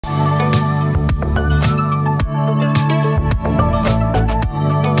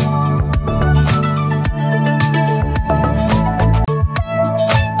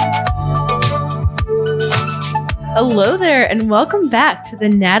Hello there, and welcome back to the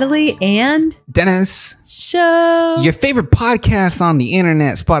Natalie and Dennis Show. Your favorite podcast on the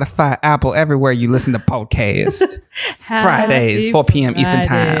internet, Spotify, Apple, everywhere you listen to podcasts. Fridays, 4 p.m. Eastern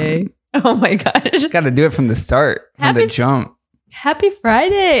time. Oh my gosh. Got to do it from the start, from the jump. Happy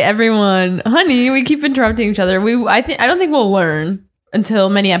Friday, everyone. Honey, we keep interrupting each other. I don't think we'll learn until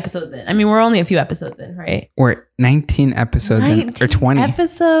many episodes in. I mean, we're only a few episodes in, right? We're 19 episodes in, or 20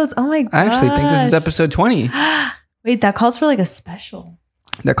 episodes. Oh my god. I actually think this is episode 20. Wait, that calls for like a special.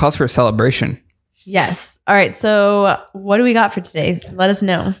 That calls for a celebration. Yes. All right. So what do we got for today? Let us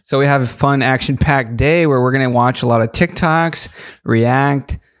know. So we have a fun action-packed day where we're going to watch a lot of TikToks,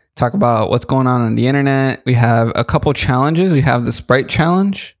 react, talk about what's going on the internet. We have a couple challenges. We have the Sprite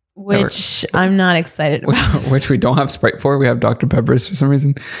challenge. Which I'm not excited about. Which we don't have Sprite for. We have Dr. Pepper's for some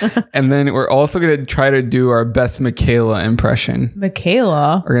reason. And then we're also going to try to do our best Mikayla impression.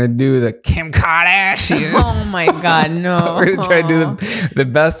 Mikayla? We're going to do the Kim Kardashian. Oh my God, no. We're going to try to do the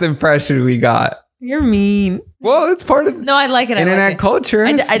best impression we got. You're mean. Well, it's part of no, I like it. internet culture.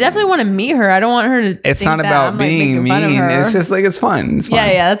 I definitely want to meet her. I don't want her to It's think not about being mean. It's just like, it's fun. It's fun.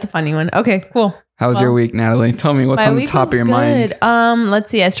 Yeah, that's a funny one. Okay, cool. How's your week, Natalie? Tell me what's on the top of your mind. Let's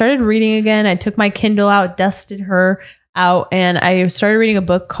see. I started reading again. I took my Kindle out, dusted her out, and I started reading a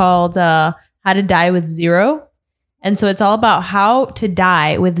book called How to Die with Zero. And so it's all about how to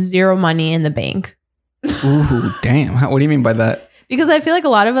die with zero money in the bank. Ooh, damn. What do you mean by that? Because I feel like a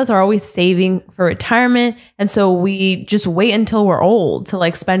lot of us are always saving for retirement. And so we just wait until we're old to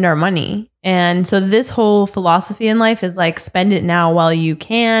like spend our money. And so this whole philosophy in life is like spend it now while you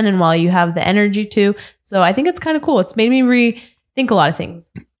can and while you have the energy to. So I think it's kind of cool. It's made me rethink a lot of things.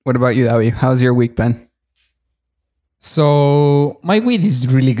 What about you, Howie? How's your week been? So my week is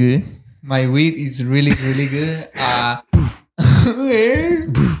really good. My week is really, really good.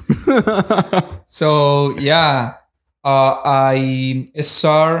 So yeah. I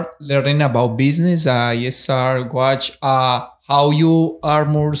start learning about business. I start watch how you are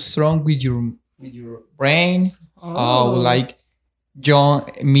more strong with your brain. Like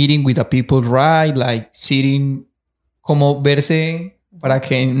meeting with the people, right? Like sitting, como verse para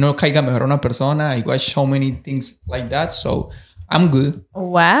que no caiga mejor una persona. I watch so many things like that. So I'm good.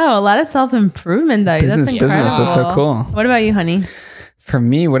 Wow, a lot of self-improvement though. Business, that's so cool. What about you, honey? For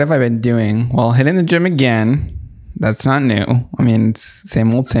me, what have I been doing? Well, hitting the gym again. That's not new. I mean, it's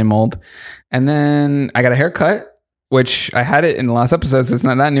same old. And then I got a haircut, which I had it in the last episode, so it's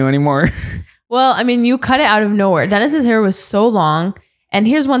not that new anymore. Well, I mean, you cut it out of nowhere. Dennis's hair was so long. And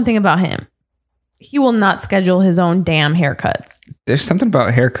here's one thing about him. He will not schedule his own damn haircuts. There's something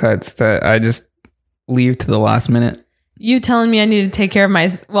about haircuts that I just leave to the last minute. You telling me I need to take care of my,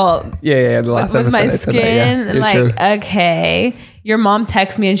 the last with episode my I said that, skin, like, true. Okay. Your mom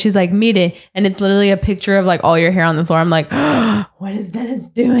texts me and she's like, meet it. And it's literally a picture of like all your hair on the floor. I'm like, oh, what is Dennis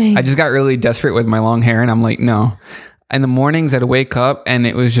doing? I just got really desperate with my long hair and I'm like, no. In the mornings I'd wake up and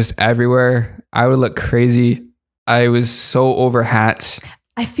it was just everywhere. I would look crazy. I was so over hats.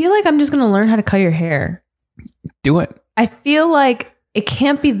 I feel like I'm just going to learn how to cut your hair. Do it. I feel like it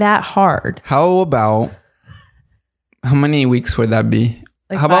can't be that hard. How many weeks would that be?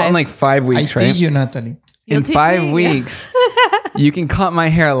 Like how about in like 5 weeks, right? I teach you, Natalie. In 5 weeks, you can cut my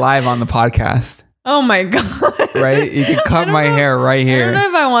hair live on the podcast. Oh my God. Right? You can cut my hair right here. I don't know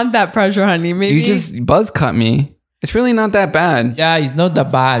if I want that pressure, honey. Maybe you just buzz cut me. It's really not that bad. Yeah, it's not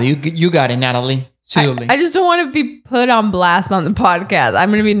that bad. You got it, Natalie. I just don't want to be put on blast on the podcast. I'm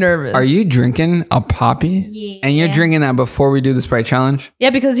going to be nervous. Are you drinking a poppy? Yeah. And you're drinking that before we do the Sprite challenge?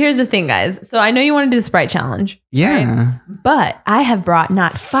 Yeah, because here's the thing, guys. So I know you want to do the Sprite challenge. Yeah. Right? But I have brought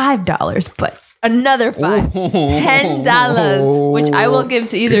not $5, but another $10, which I will give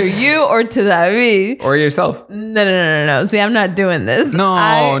to either you or to David. Or yourself. No. See, I'm not doing this.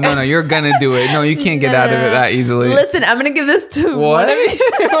 No, you're gonna do it. No, you can't get out of it that easily. Listen, I'm gonna give this to one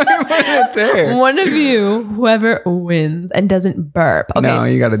of you, whoever wins and doesn't burp. Okay. No,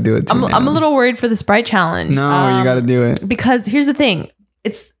 you gotta do it too. I'm a little worried for the Sprite challenge. No, you gotta do it. Because here's the thing.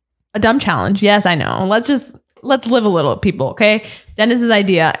 It's a dumb challenge. Yes, I know. Let's live a little, people, okay? Dennis's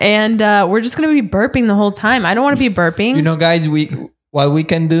idea. And we're just going to be burping the whole time. I don't want to be burping. You know, guys, what we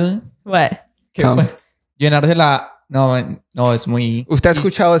can do? What? Llenarse la... No, es muy... ¿Usted ha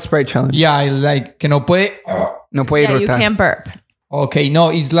escuchado el Sprite challenge? Yeah, like, que no puede... No puede rotar. You can't burp. Okay, no,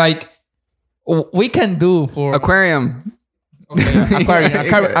 it's like... We can do for... Aquarium.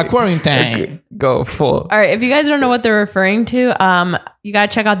 Okay, aquarium time. Go full. All right, if you guys don't know what they're referring to, you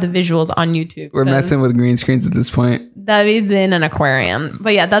gotta check out the visuals on YouTube. We're messing with green screens at this point. David's in an aquarium.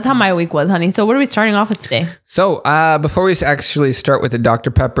 But yeah, that's how my week was, honey. So what are we starting off with today? So before we actually start with the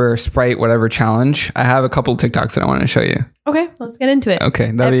Dr. Pepper, Sprite, whatever challenge, I have a couple of TikToks that I want to show you. Okay, let's get into it.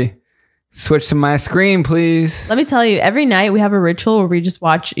 Okay, David, switch to my screen, please. Let me tell you, every night we have a ritual where we just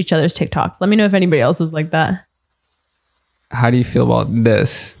watch each other's TikToks. Let me know if anybody else is like that. How do you feel about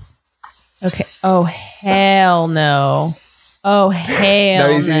this? Okay. Oh, hell no. Oh,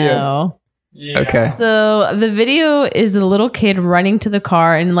 hell no. Yeah. Okay. So the video is a little kid running to the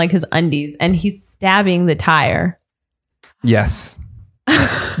car in like his undies and he's stabbing the tire. Yes.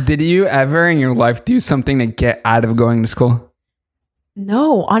 Did you ever in your life do something to get out of going to school?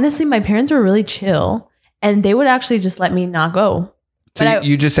 No, honestly, my parents were really chill and they would actually just let me not go. So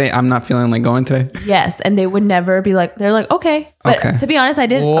you just say, I'm not feeling like going today? Yes. And they would never be like, they're like, okay. But to be honest, I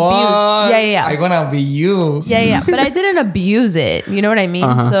didn't abuse. Yeah. I'm gonna be you. Yeah. But I didn't abuse it. You know what I mean?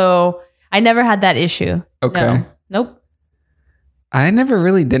 So I never had that issue. Okay. No. Nope. I never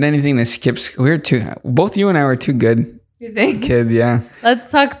really did anything to skip school. Both you and I were too good You think? kids, yeah.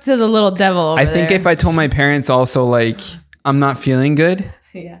 Let's talk to the little devil over I think there. if I told my parents also like, I'm not feeling good,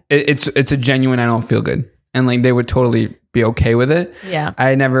 Yeah. it's a genuine I don't feel good. And like they would totally be okay with it. Yeah.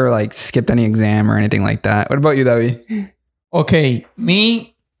 I never like skipped any exam or anything like that. What about you, David? Okay,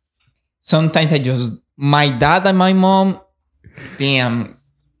 me, sometimes my dad and my mom, damn,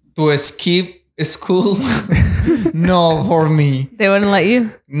 to skip school, no, for me. They wouldn't let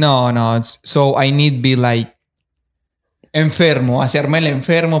you? No. So I need to be like enfermo, hacerme el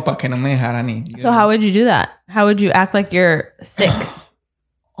enfermo para que no me dejaran ir. So how would you do that? How would you act like you're sick?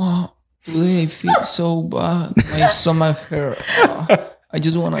 Oh, today I feel so bad. My stomach hurt. I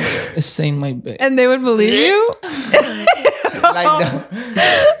just want to stay in my bed. And they would believe you? Like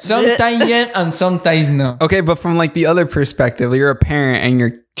that. Sometimes yes and sometimes no. Okay, but from like the other perspective, you're a parent and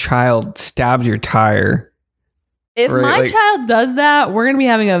your child stabs your tire. If my child does that, we're going to be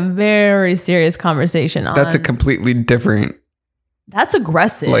having a very serious conversation on. That's a completely different. That's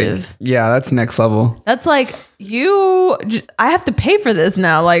aggressive. Like, yeah, that's next level. That's like, I have to pay for this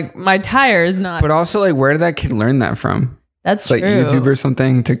now. Like, my tire is not. But also, like, where did that kid learn that from? That's it's like true. YouTube or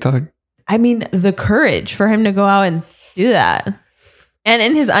something, TikTok. I mean, the courage for him to go out and do that. And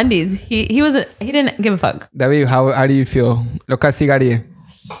in his undies, he didn't give a fuck. David, how do you feel? Lo castigaría.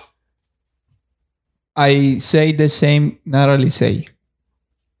 I say the same Natalie say.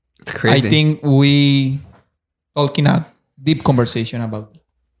 It's crazy. I think we talking a deep conversation about it.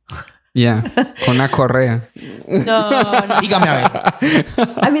 Yeah. Con una correa. No. Dígame a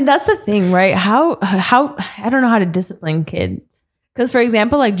ver. I mean, that's the thing, right? How I don't know how to discipline kids. Because, for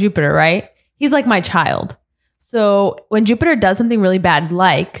example, like Jupiter, right? He's like my child. So when Jupiter does something really bad,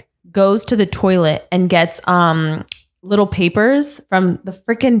 like goes to the toilet and gets little papers from the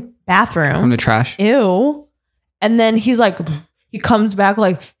freaking bathroom. From the trash. Ew. And then he's like, he comes back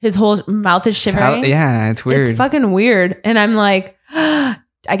like his whole mouth is shivering. Yeah, it's weird. It's fucking weird. And I'm like,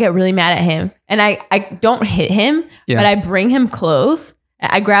 I get really mad at him. And I don't hit him, but I bring him close.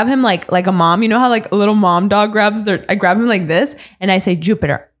 I grab him like a mom. You know how like a little mom dog grabs I grab him like this and I say,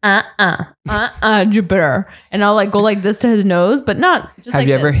 Jupiter, Jupiter. And I'll like go like this to his nose, but not just Have like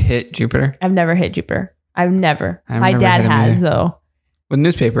you ever this. hit Jupiter? I've never hit Jupiter. I've never. My never dad hit him has either. though. With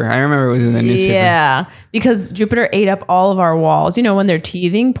newspaper. I remember it was in the newspaper. Yeah. Because Jupiter ate up all of our walls. You know, when they're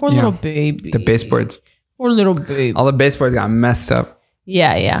teething. Poor little baby. The baseboards. Poor little baby. All the baseboards got messed up.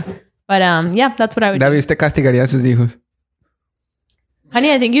 Yeah. But yeah, that's what I would do. David, ¿usted castigaría a sus hijos?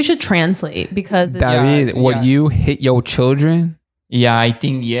 Honey, I think you should translate because David, would you hit your children? Yeah, I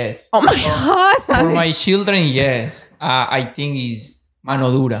think yes. oh my God. For my children, yes. I think is mano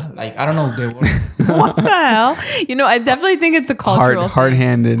dura. Like, I don't know the word. What the hell? You know, I definitely think it's a cultural thing.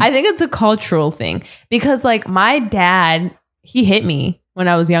 Hard-handed. I think it's a cultural thing because like my dad, he hit me when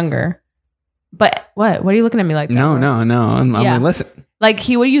I was younger. But what? What are you looking at me like that? No. I'm like, listen. Like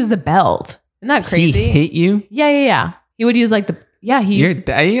he would use the belt. Isn't that crazy? He hit you? Yeah. He would use like the,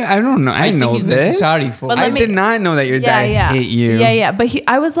 I don't know. I think know it's this. necessary for. But I did not know that your dad hit you. Yeah. But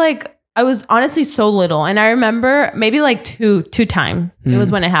I was honestly so little. And I remember maybe like two times. It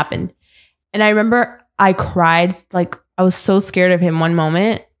was when it happened. And I remember I cried. Like I was so scared of him one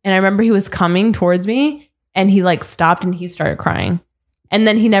moment. And I remember he was coming towards me and he like stopped and he started crying. And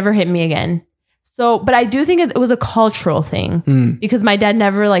then he never hit me again. So, but I do think it was a cultural thing because my dad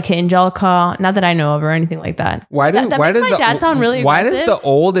never like hit Angelica, not that I know of or anything like that. Why does my dad sound really Why aggressive? does the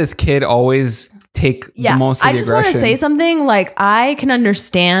oldest kid always take the most of the aggression? I just want to say something like I can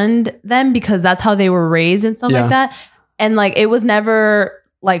understand them because that's how they were raised and stuff like that. And like, it was never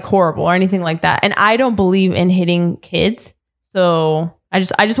like horrible or anything like that. And I don't believe in hitting kids. So I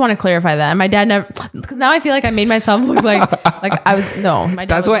just want to clarify that. And my dad never, because now I feel like I made myself look like I was, no, my dad.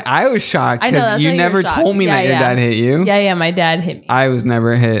 That's why I was shocked. I know, Because you never told me that your dad hit you. Yeah, my dad hit me. I was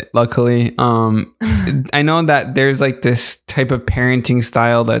never hit, luckily. I know that there's like this type of parenting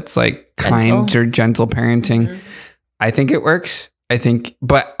style that's like kind or gentle parenting. Mm-hmm. I think it works.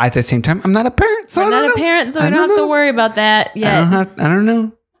 But at the same time, I'm not a parent. So I'm not a parent, so I don't have to worry about that yet. I don't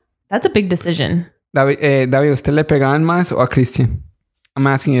know. That's a big decision. David, ¿usted le pegaban más o a Christian? I'm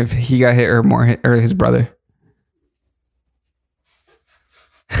asking if he got hit or more hit, or his brother.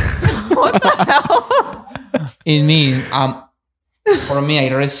 What the hell? It means for me, I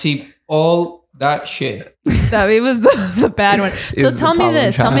receive all that shit. David was the bad one. So tell me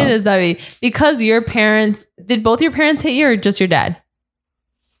this, David. Because your parents, did both your parents hit you or just your dad?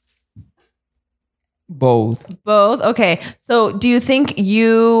 Both. Okay. So do you think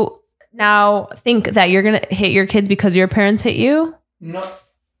you now think that you're going to hit your kids because your parents hit you?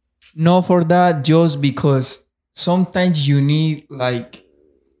 No, for that, just because sometimes you need like...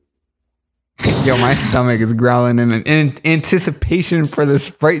 Yo, my stomach is growling in anticipation for the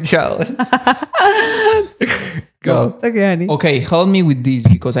Sprite challenge. Go. Okay, honey. Okay, help me with this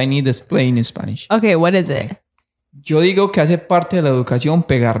because I need to explain in Spanish. Okay, what is it? Yo digo que hace parte de la educación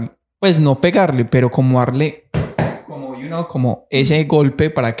pegarle. Pues no pegarle, pero como darle, como ese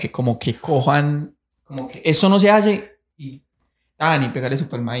golpe para que como que cojan, como que eso no se hace y pegarle su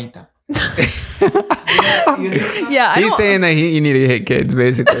palmadita. Yeah, he's saying that you need to hit kids,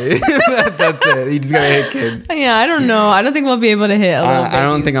 basically. That's it. You just gotta hit kids. Yeah, I don't know. I don't think we'll be able to hit a little bit. I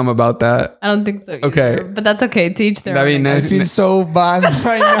don't think I'm about that. I don't think so either. Okay. But that's okay. To each their own. I feel so bad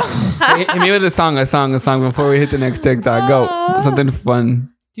right now. Hit me with a song before we hit the next TikTok. Go. Something fun.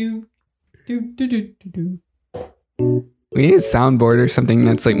 We need a soundboard or something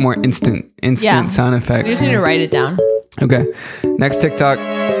that's like more instant sound effects. We just need to write it down. Okay. Next TikTok.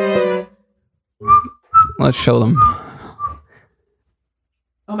 Let's show them.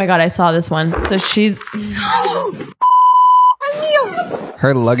 Oh my God, I saw this one. So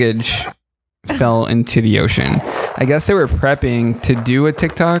her luggage fell into the ocean. I guess they were prepping to do a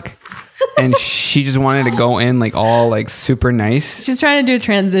TikTok and she just wanted to go in like all like super nice. She's trying to do a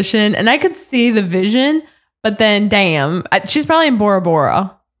transition and I could see the vision, but then damn, she's probably in Bora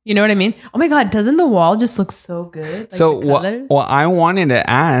Bora. You know what I mean? Oh my God, doesn't the wall just look so good? Like so what I wanted to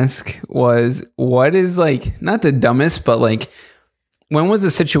ask was, what is like, not the dumbest, but like, when was a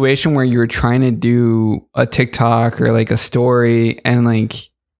situation where you were trying to do a TikTok or like a story and like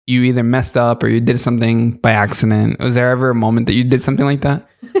you either messed up or you did something by accident? Was there ever a moment that you did something like that?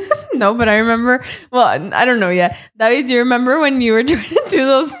 No, but I remember, well, I don't know yet. David, do you remember when you were trying to do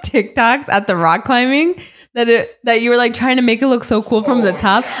those TikToks at the rock climbing? That you were like trying to make it look so cool from the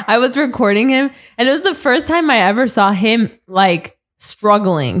top. I was recording him and it was the first time I ever saw him like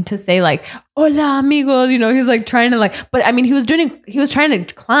struggling to say like, hola amigos, you know, he's like trying to like, but I mean, he was trying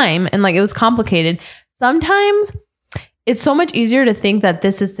to climb and like, it was complicated. Sometimes it's so much easier to think that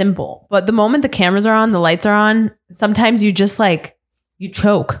this is simple, but the moment the cameras are on, the lights are on, sometimes you just like, you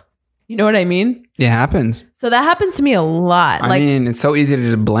choke. You know what I mean? It happens. So that happens to me a lot. I mean, it's so easy to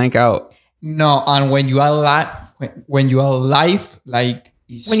just blank out. No, and when you are live, like when you're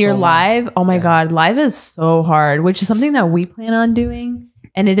live, oh my God, live is so hard, which is something that we plan on doing.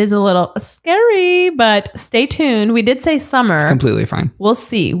 And it is a little scary, but stay tuned. We did say summer. It's completely fine. We'll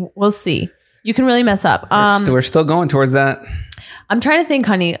see. You can really mess up. So we're still going towards that. I'm trying to think,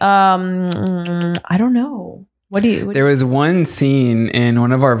 honey. I don't know. There was one scene in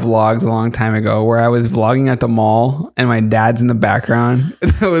one of our vlogs a long time ago where I was vlogging at the mall and my dad's in the background.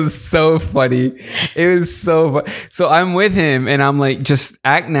 It was so funny. It was so fun. So I'm with him and I'm like, just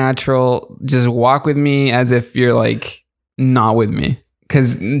act natural. Just walk with me as if you're like not with me.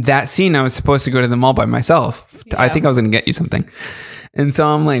 Because that scene, I was supposed to go to the mall by myself. Yeah. I think I was going to get you something. And so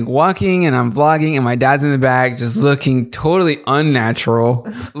I'm like walking and I'm vlogging and my dad's in the back just looking totally unnatural.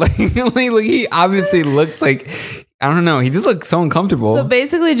 like he obviously looks like, I don't know. He just looks so uncomfortable. So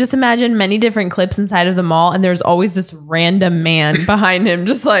basically just imagine many different clips inside of the mall and there's always this random man behind him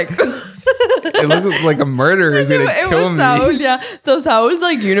just like... It looks like a murderer is going to kill me. Saul, yeah. So Saul's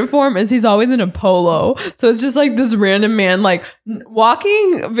like uniform is he's always in a polo. So it's just like this random man like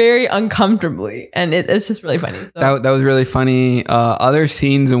walking very uncomfortably. And it's just really funny. So. That was really funny. Other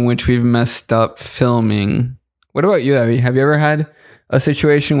scenes in which we've messed up filming. What about you, Abby? Have you ever had a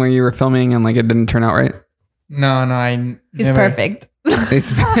situation where you were filming and like it didn't turn out right? No, He's perfect.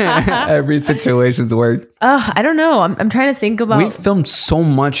 Every situation's worked. I don't know. I'm trying to think about. We've filmed so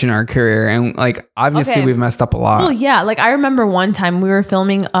much in our career, and like obviously we've messed up a lot. Well, yeah. Like I remember one time we were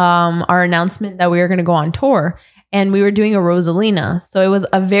filming our announcement that we were going to go on tour, and we were doing a Rosalina, so it was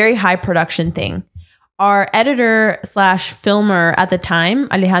a very high production thing. Our editor / filmer at the time,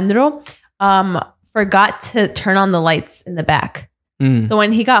 Alejandro, forgot to turn on the lights in the back. So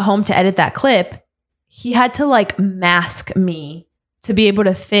when he got home to edit that clip, he had to like mask me to be able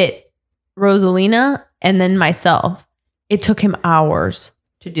to fit Rosalina and then myself. It took him hours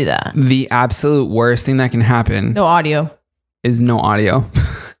to do that. The absolute worst thing that can happen No audio. is no audio.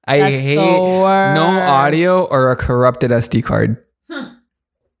 I hate no audio or a corrupted SD card.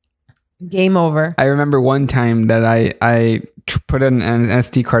 Game over. I remember one time that I put an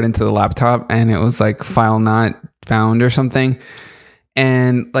SD card into the laptop and it was like file not found or something.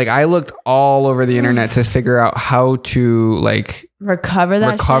 And like I looked all over the internet to figure out how to like recover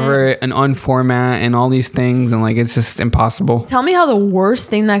it and unformat and all these things, and like it's just impossible. Tell me how the worst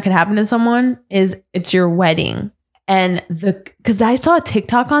thing that could happen to someone is it's your wedding. And because I saw a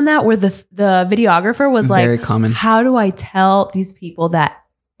TikTok on that where the videographer was very like, common. How do I tell these people that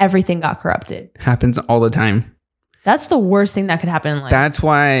everything got corrupted? Happens all the time. That's the worst thing that could happen in life. That's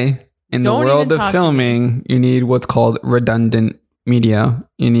why in the world of filming, you need what's called redundant media.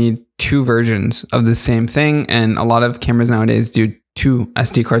 You need two versions of the same thing, and a lot of cameras nowadays do two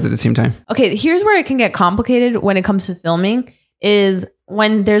SD cards at the same time. Okay, here's where it can get complicated when it comes to filming is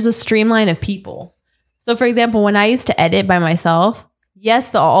when there's a streamline of people. So for example, when I used to edit by myself,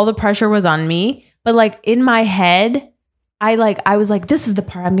 yes, all the pressure was on me, but like in my head, I was like, this is the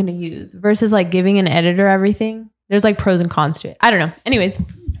part I'm going to use versus like giving an editor everything. There's like pros and cons to it. I don't know. Anyways.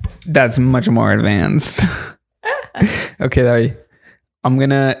 That's much more advanced. Okay, David. I'm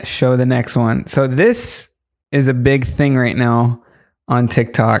going to show the next one. So this is a big thing right now on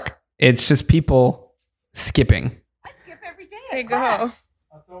TikTok. It's just people skipping. I skip every day. There you go.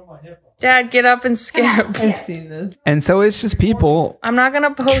 Dad, get up and skip. I've seen this. And so it's just people I'm not going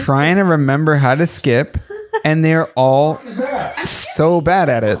to post trying to remember how to skip, and they're all so bad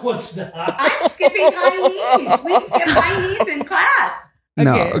at it. What's that? I'm skipping high knees. We skip high knees in class.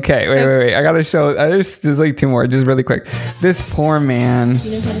 No, okay, wait. I gotta show. There's like two more, just really quick. This poor man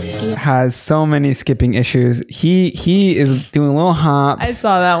has so many skipping issues. He is doing little hops. I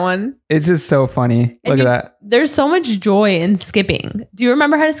saw that one. It's just so funny. Look at that. There's so much joy in skipping. Do you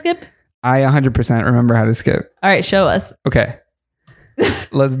remember how to skip? I 100% remember how to skip. All right, show us. Okay,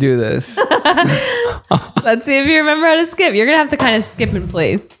 let's do this. Let's see if you remember how to skip. You're gonna have to kind of skip in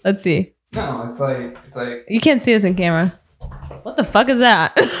place. Let's see. No, it's like you can't see us in camera. What the fuck is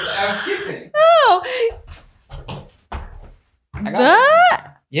that? I'm skipping. Oh.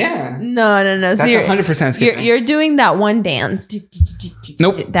 That? Yeah. No. That's 100% skipping. You're doing that one dance.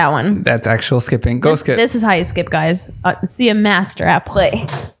 Nope. That one. That's actual skipping. Go skip. This is how you skip, guys. See a master at play.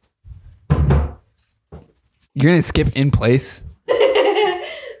 You're gonna skip in place?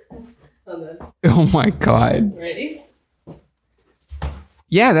 Oh my god. Ready?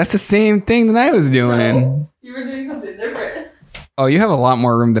 Yeah, that's the same thing that I was doing. No, you were doing something different. Oh, you have a lot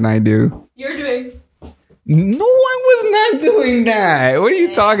more room than I do. You're doing. No, I was not doing that. What are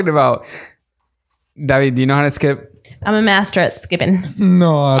you talking about? David, do you know how to skip? I'm a master at skipping.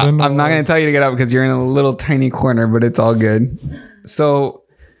 No, I don't know. I'm not going to tell you to get up because you're in a little tiny corner, but it's all good. So,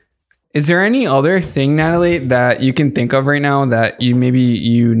 is there any other thing, Natalie, that you can think of right now that you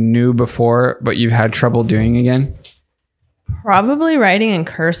knew before, but you've had trouble doing again? Probably writing in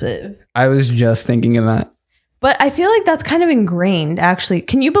cursive. I was just thinking of that. But I feel like that's kind of ingrained, actually.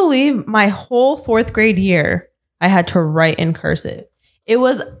 Can you believe my whole 4th grade year, I had to write in cursive? It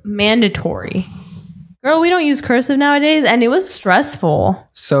was mandatory. Girl, we don't use cursive nowadays, and it was stressful.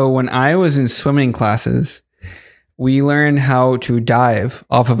 So when I was in swimming classes, we learned how to dive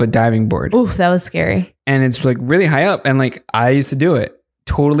off of a diving board. Oof, that was scary. And it's like really high up, and like I used to do it.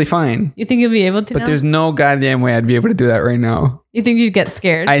 Totally fine. You think you'll be able to? But there's no goddamn way I'd be able to do that right now. You think you'd get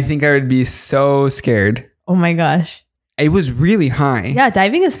scared? I think I would be so scared. Oh my gosh. It was really high. Yeah,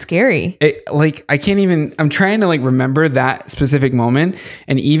 diving is scary. I can't even, I'm trying to like remember that specific moment,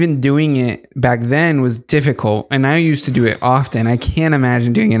 and even doing it back then was difficult, and I used to do it often. I can't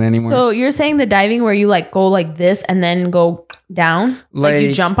imagine doing it anymore. So you're saying the diving where you like go like this and then go down? Like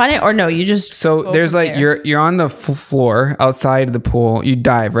you jump on it, or no, you just So there's like, you're on the floor outside the pool, you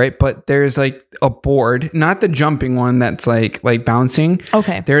dive, right? But there's like a board, not the jumping one that's like bouncing.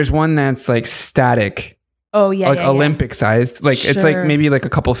 Okay. There's one that's like static. Oh yeah, like yeah, Olympic sized. Like it's like Sure. maybe like a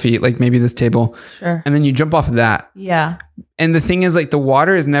couple feet, like maybe this table, Sure. and then you jump off of that. Yeah. And the thing is, like, the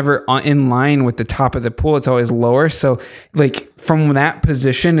water is never in line with the top of the pool. It's always lower. So, like, from that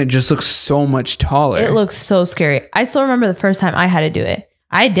position, it just looks so much taller. It looks so scary. I still remember the first time I had to do it.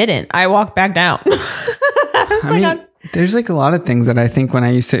 I didn't. I walked back down. I mean, there's like a lot of things that I think when I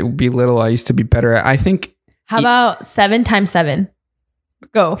used to be little, I used to be better at. I think How about 7 times 7?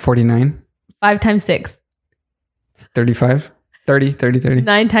 Go. 49, 5 times 6. 35, 30, 30, 30.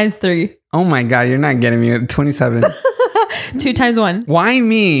 9 times 3. Oh my God, you're not getting me. 27. 2 times 1. Why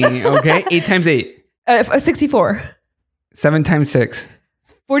me? Okay. 8 times 8. 64. 7 times 6.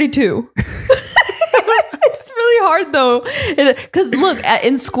 42. It's really hard though. Because look,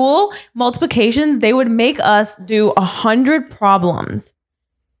 in school, multiplications, they would make us do 100 problems.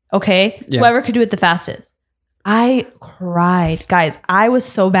 Okay? Yeah. Whoever could do it the fastest. I cried. Guys, I was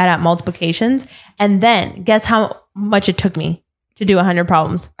so bad at multiplications. And then guess how much it took me to do 100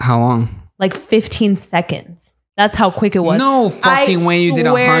 problems? How long? Like 15 seconds. That's how quick it was. No fucking way you did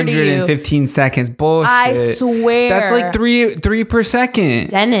swear to 115 seconds. Bullshit. I swear. That's like three per second.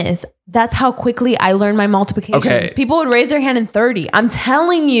 Dennis, that's how quickly I learned my multiplications. Okay. People would raise their hand in 30. I'm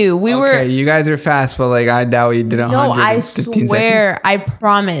telling you, we were. Okay, you guys are fast, but like I doubt you did 115 No, I seconds. swear. I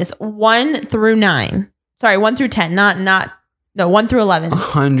promise. 1 through 9. Sorry, 1 through 10. No, 1 through 11.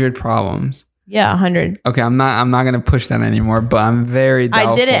 100 problems. Yeah, 100. Okay, I'm not gonna push that anymore, but I'm very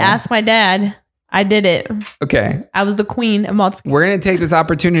doubtful. I did it. Ask my dad. I did it. Okay. I was the queen of multiplication. We're gonna take this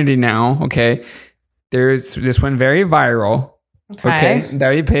opportunity now. Okay. This went very viral. Okay.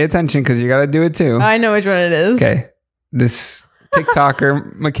 David, pay attention because you gotta do it too. I know which one it is. Okay. This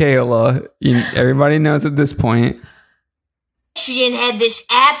TikToker, Mikayla, everybody knows at this point. Kardashian had this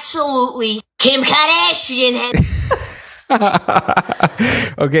absolutely. Kim Kardashian had.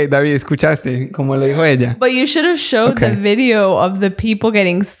 Okay, David, escuchaste como lo dijo ella. But you should have showed Okay. the video of the people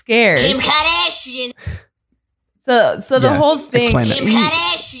getting scared. Kim Kardashian. So the Yes, whole thing. explain it. Kim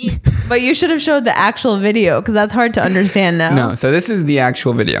Kardashian. But you should have showed the actual video because that's hard to understand now. No, so this is the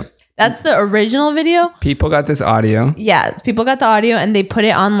actual video. That's the original video. People got this audio. Yeah, people got the audio and they put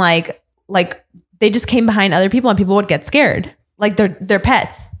it on like they just came behind other people and people would get scared. Like they're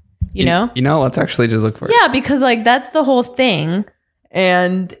pets, you know? You know, let's actually just look for it. Yeah, because like that's the whole thing.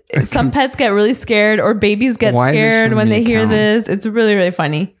 And some pets get really scared or babies get Why is it scared showing when me they hear accounts? this. It's really, really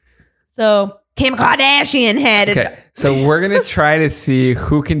funny. So Kim Kardashian had it. Okay, so we're gonna try to see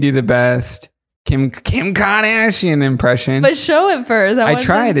who can do the best Kim Kardashian impression. But show it first. I want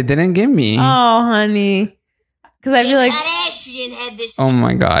tried. them- It didn't give me. Oh, honey. Because I Kim feel like Kardashian had this. Oh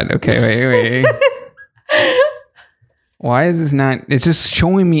my God. Okay, wait. Why is this not? It's just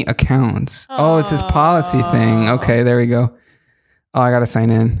showing me accounts. Oh, it's this policy thing. Okay, there we go. Oh, I gotta sign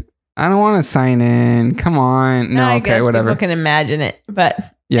in. I don't want to sign in. Come on. No, I okay, guess whatever. people can imagine it. But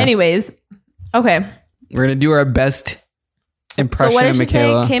Yeah. anyways, okay. We're gonna do our best impression So what did of she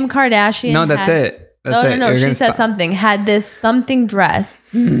Mikayla. say? Kim Kardashian. No, that's had- it. That's it. No. You're She gonna said stop. something. Had this something dress.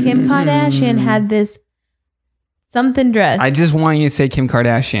 Kim Kardashian had this something dress. I just want you to say Kim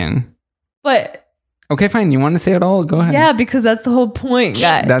Kardashian. But Okay, fine. You want to say it all? Go ahead. yeah, because that's the whole point,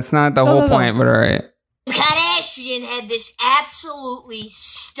 guys. That's not the Go, whole go, go. point, but all right. Kim Kardashian had this absolutely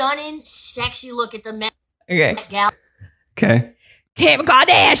stunning, sexy look at the Met Okay. Gala. Okay. Kim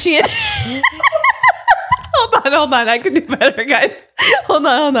Kardashian. Hold on. I can do better, guys. Hold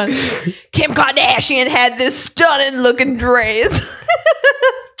on. Kim Kardashian had this stunning looking dress.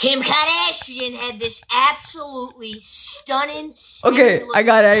 Kim Kardashian had this absolutely stunning, sexy Okay, look. I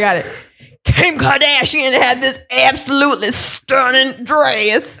got it. Kim Kardashian had this absolutely stunning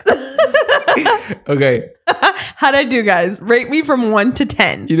dress. Okay. How'd I do, guys? Rate me from 1 to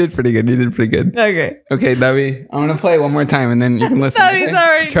 10. You did pretty good. Okay. Okay, Davi, I'm gonna play it one more time and then you can listen. Davi, okay?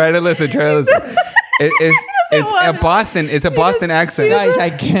 sorry. Try to listen. It's a Boston. It's a Boston accent. Guys,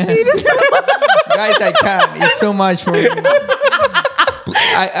 I can't. Guys, I can't. It's so much for me.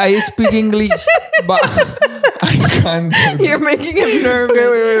 I speak English, but I can't. do You're making him nervous.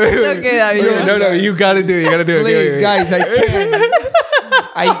 Wait. It's okay, Davi. No, you gotta do it. Please, Wait. guys, I can't.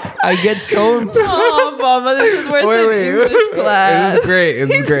 I get so. Oh, Mama, this is worse than English class. This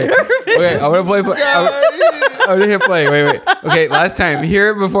is great. Okay, I'm gonna play. I'm gonna hit play. Wait. Okay, last time.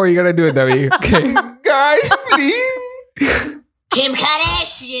 Hear it before you gotta do it, Davi. Okay. Guys, please. Kim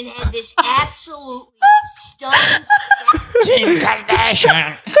Kardashian had this absolutely stunning. Kim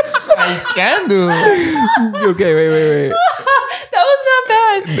Kardashian. I can do. Okay, wait. That was not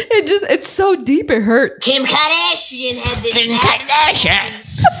bad. It's so deep it hurt. Kim Kardashian had this Kim Kardashian.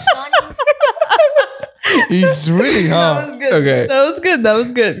 stunning. It's really hard. Okay. That was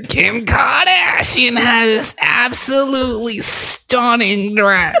good. Kim Kardashian has this absolutely stunning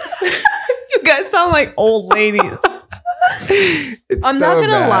dress. You guys sound like old ladies. I'm not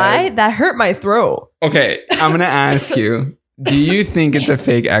gonna lie, that hurt my throat. Okay, I'm gonna ask you: do you think it's a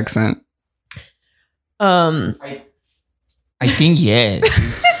fake accent? I think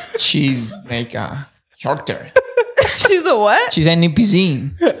yes. She's like a shorter. She's a what? She's an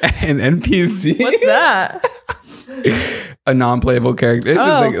NPC. An NPC? What's that? A non-playable character. It's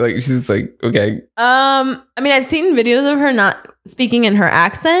just like she's just like, okay. I mean, I've seen videos of her not speaking in her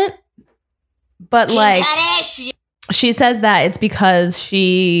accent, but Kim like Kardashian. she says that it's because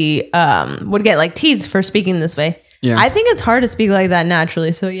she would get like teased for speaking this way. Yeah. I think it's hard to speak like that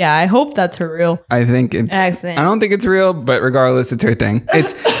naturally. So yeah, I hope that's her real I think it's accent. I don't think it's real, but regardless, it's her thing.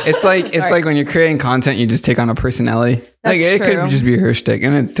 It's like when you're creating content, you just take on a personality. That's like it true. could just be her shtick,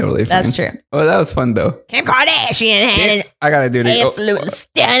 and it's totally fine. That's true. Oh, that was fun though. Kim Kardashian had I gotta do an it. absolutely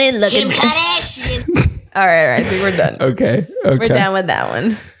stunning looking. Kim Kardashian. All right, I think we're done. Okay. We're done with that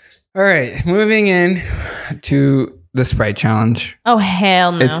one. All right, moving in to the Sprite challenge. Oh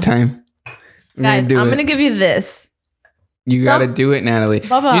hell no. It's time. Guys, I'm gonna give you this. You got to do it, Natalie.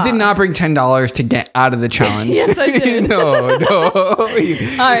 Baba. You did not bring $10 to get out of the challenge. Yes, I did. no. All right,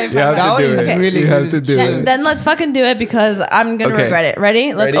 fine. That one is really You have good. to do it. Then let's fucking do it because I'm gonna Okay. regret it.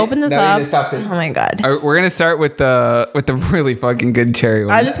 Ready? Let's Ready? open this Natalie, up. stop it. Oh my god. All right, we're gonna start with the really fucking good cherry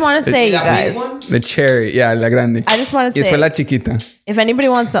one. I just want to say, you guys. The cherry, yeah, la grande. I just want to Y después say, la chiquita. if anybody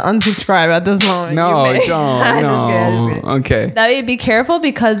wants to unsubscribe at this moment, No, you may. don't. I'm just No. kidding, I'm just kidding. Okay. David, be careful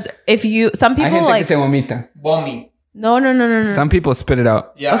because if you, some Hay people gente like, que se vomita. Bombi. no. Some people spit it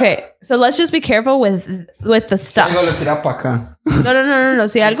out. Yeah. Okay, so let's just be careful with the stuff. Algo lo tira pa acá. No.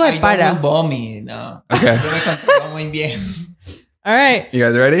 Si algo I es don't para. do bombi, no. Okay. Yo me controlo muy bien. All right. You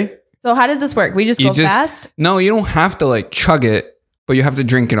guys ready? So how does this work? We just go fast. No, you don't have to like chug it, but you have to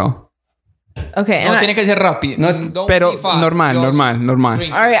drink it all. Okay. No, and tiene que ser rápido. No, Don't pero be fast. normal.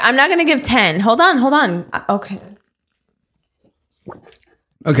 Drink. all right. I'm not gonna give 10. Hold on. Okay.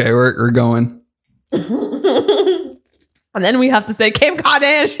 Okay, we're going. And then we have to say Kim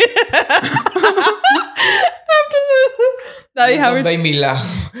Kardashian. After this. Now you have Ve mi lado.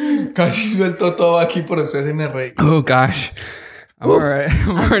 Casi suelto todo aquí por ustedes me reí. Oh gosh. I'm all right.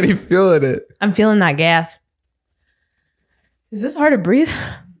 I'm already feeling it. I'm feeling that gas. Is this hard to breathe?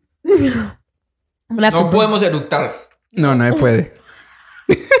 I'm gonna have No to podemos eructar. No puede.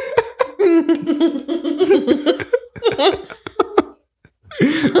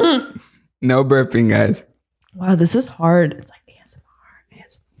 No burping, guys. Wow, this is hard. It's like ASMR.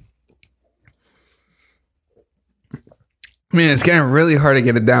 I mean, it's getting really hard to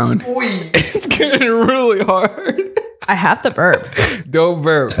get it down. It's getting really hard. I have to burp. Don't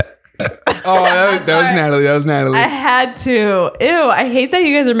burp. Oh, that was Natalie. That was Natalie. I had to. Ew, I hate that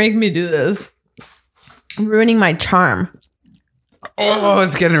you guys are making me do this. I'm ruining my charm. Oh,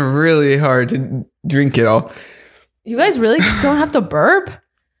 it's getting really hard to drink it all. You guys really don't have to burp?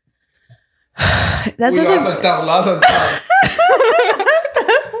 That Uy, lo vas doesn't... a soltar.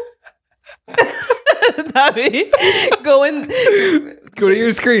 David, Go to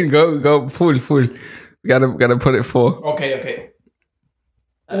your screen. Go full. We gotta put it full. Okay.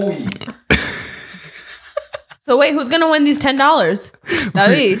 Uy. So wait, who's gonna win these $10?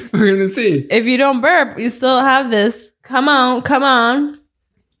 David, We're gonna see. if you don't burp, you still have this. Come on.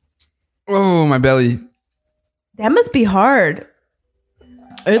 Oh, my belly. That must be hard.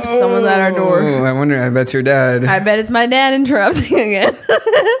 Oops, someone's at our Oh, door. I wonder. I bet your dad. I bet it's my dad interrupting again.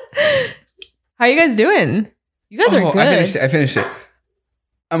 How you guys doing? You guys are good. I finished it.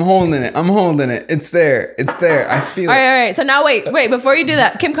 I'm holding it. It's there. I feel All it. right. So now wait. Before you do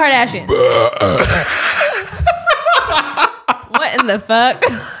that, Kim Kardashian. What in the fuck?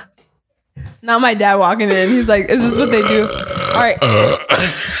 Now my dad walking in. He's like, "Is this what they do?" All right,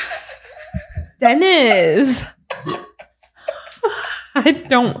 Dennis. I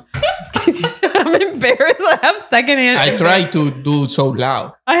don't. I'm embarrassed. I have secondhand. I try to do so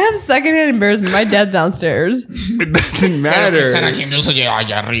loud. I have secondhand embarrassment. My dad's downstairs. It doesn't matter. haciendo eso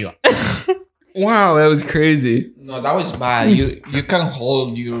allá arriba. Wow, that was crazy. No, that was bad. You can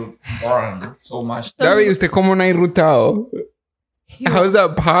hold your arm so much. David, usted como no ha irritado. How is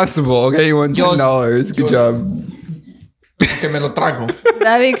that possible? Okay, you won $10. Good job. Que me lo trago.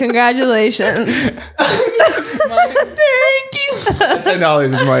 David, congratulations. $10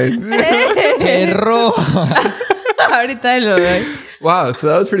 is mine. Perro. Ahorita lo doy. Wow, so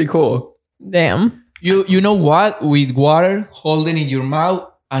that was pretty cool. Damn. You know what? With water, holding in your mouth,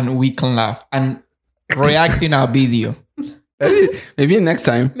 and we can laugh and react in a video. Maybe next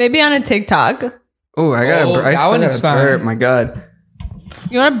time. Maybe on a TikTok. Oh, I got Oh, that one is fine. My God.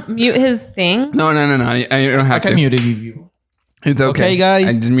 You want to mute his thing? No. I don't have I can to. mute it if you. It's okay. Okay,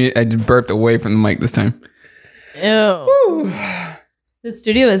 guys. I just burped away from the mic this time. Ew. The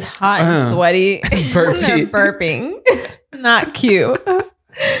studio is hot and sweaty. They're burping. Not cute.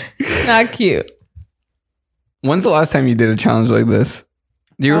 Not cute. When's the last time you did a challenge like this?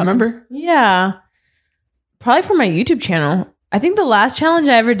 Do you remember? Yeah. Probably for my YouTube channel. I think the last challenge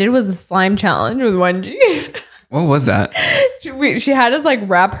I ever did was a slime challenge with 1G. What was that? She had us like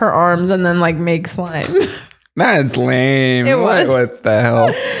wrap her arms and then like make slime. That's lame. It was. What the hell?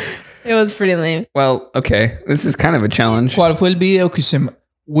 It was pretty lame. Well, okay. This is kind of a challenge. ¿Cuál fue el video que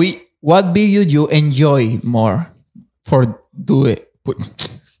what video you enjoy more for do it?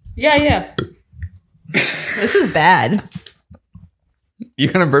 Yeah. This is bad. You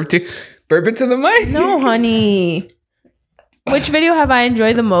gonna burp too? Burp into the mic? No, honey. Which video have I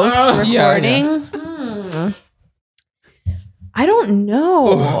enjoyed the most recording? Yeah. I don't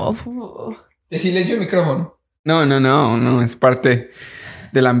know. De silencio el micrófono. No. Es parte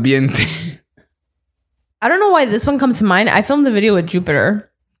del ambiente. I don't know why this one comes to mind. I filmed the video with Jupiter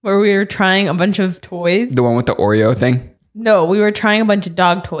where we were trying a bunch of toys. The one with the Oreo thing? No, we were trying a bunch of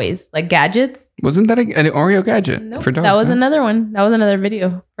dog toys, like gadgets. Wasn't that an Oreo gadget for dogs? That was another one. That was another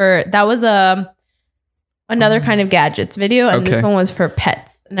video. That was another kind of gadgets video, and this one was for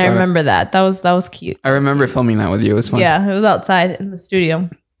pets. And I remember that. That was cute. I remember filming that with you. It was fun. Yeah, it was outside in the studio.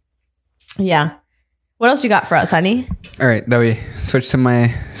 Yeah. What else you got for us, honey? All right, that we switch to my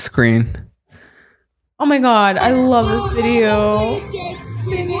screen. Oh my God, I love this video.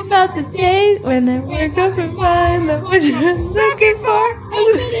 Thinking about the day when I wake up and find that what you're looking for.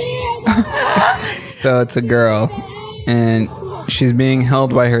 So it's a girl, and she's being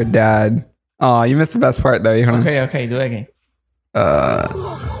held by her dad. Oh, you missed the best part though. Okay, do it again.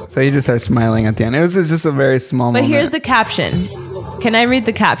 So he just starts smiling at the end. It's just a very small moment. But here's the caption. Can I read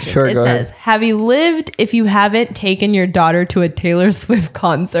the caption? Sure, it go says, ahead. "Have you lived if you haven't taken your daughter to a Taylor Swift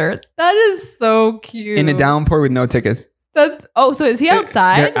concert?" That is so cute. In a downpour with no tickets. So is he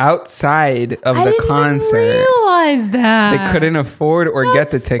outside? They're outside of I the didn't concert. even realize that. They couldn't afford or get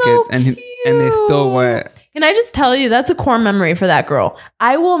the That's so tickets, and they still cute. went. Can I just tell you, that's a core memory for that girl.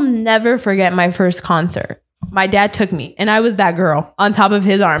 I will never forget my first concert. My dad took me, and I was that girl on top of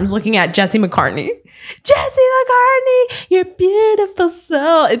his arms looking at Jesse McCartney. Jesse McCartney, you're beautiful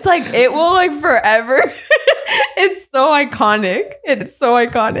soul. It's like, it will like forever. It's so iconic. It's so I'm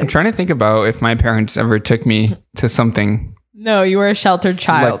iconic. trying to think about if my parents ever took me to something. No, you were a sheltered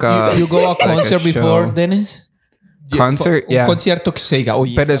child. Like You go a like a concert before, show. Dennis? Concert, yeah. Un concierto que se diga,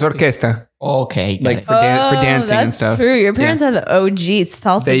 oye, Pero es orquesta. Okay. got Like it. for dancing and that's stuff. True. Your parents are the OGs,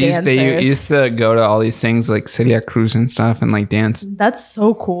 salsa dancers. They used to go to all these things like Celia Cruz and stuff and like dance. That's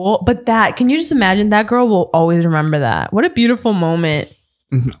so cool. But can you just imagine that girl will always remember that? What a beautiful moment.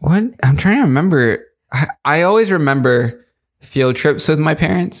 What? I'm trying to remember. I always remember field trips with my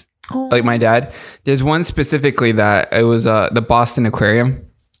parents, like my dad. There's one specifically that it was the Boston Aquarium.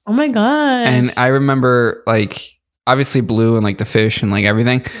 Oh my God. And I remember like obviously blue and like the fish and like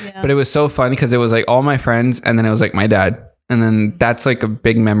everything. Yeah. But it was so fun because it was like all my friends and then it was like my dad. And then that's like a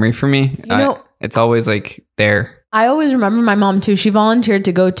big memory for me. You know, it's always like there. I always remember my mom too. She volunteered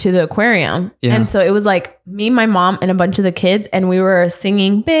to go to the aquarium. Yeah. And so it was like me, my mom, and a bunch of the kids. And we were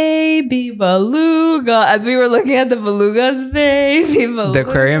singing Baby Beluga as we were looking at the belugas. Baby Beluga. The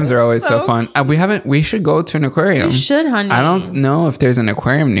aquariums are always so fun. We should go to an aquarium. You should, honey. I don't know if there's an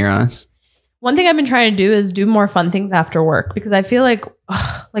aquarium near us. One thing I've been trying to do is do more fun things after work because I feel like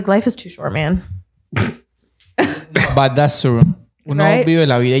life is too short, man. But that's true. Uno Right? vive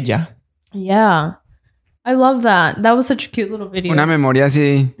la vida y ya. Yeah. I love that. That was such a cute little video. Una memoria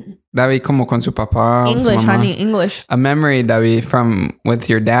así, David, como con su papá. o su English, mamá. honey, English. A memory, David, from with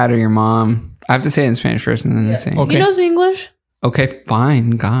your dad or your mom. I have to say it in Spanish first and then say. Okay. You know English? Okay,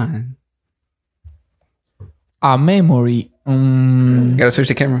 fine, God. A memory. Gotta switch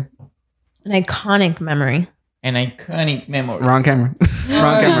the camera. An iconic memory. An iconic memory. Wrong camera.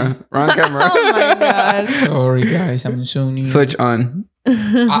 Wrong camera. Wrong camera. Oh my God. Sorry, guys. I'm so new. Switch on.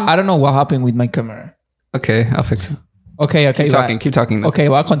 I don't know what happened with my camera. Okay, I'll fix it. Okay. Keep talking. Keep talking. Okay,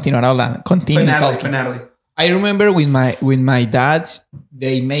 voy a continuar hablando. Continue talking. Natalie. I remember with my dad,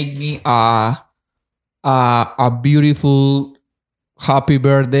 they made me a beautiful happy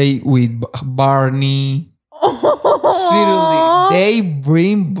birthday with Barney. Seriously, they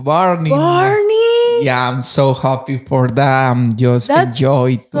bring Barney. Barney? Yeah, I'm so happy for that. I'm just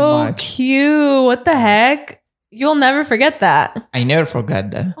enjoy too so much. Cute. What the heck? You'll never forget that. I never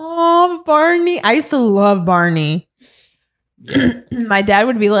forgot that. Oh, Barney. I used to love Barney. my dad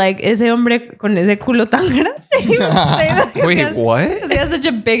would be like, ese hombre con ese culo tan grande. He would say that 'cause Wait, what? he has such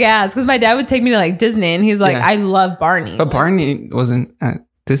a big ass. Because my dad would take me to like Disney, and he's like, Yeah. I love Barney. But Barney wasn't at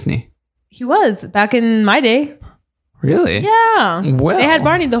Disney. He was back in my day. Really? Yeah. Well. They had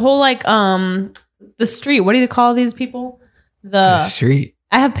Barney, the whole like the street. What do you call these people? The street.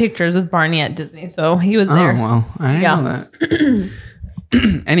 I have pictures with Barney at Disney, so he was there. Oh, well. I didn't know that. I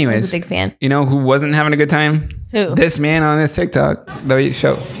was Anyways, a big fan. you know who wasn't having a good time? Who? This man on this TikTok. The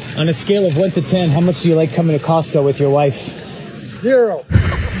show. On a scale of 1 to 10, how much do you like coming to Costco with your wife? 0.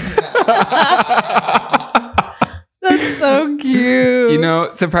 That's so cute. You know,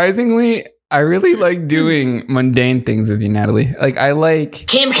 surprisingly, I really like doing mundane things with you, Natalie. Like, I like...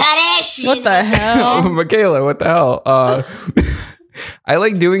 Kim Kardashian. What the Oh, hell? Mikayla, what the hell? I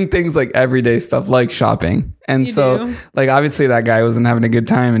like doing things like everyday stuff, like shopping. And You so, do? like, obviously that guy wasn't having a good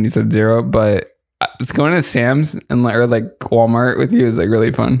time and he said 0, but just going to Sam's and or like Walmart with you is like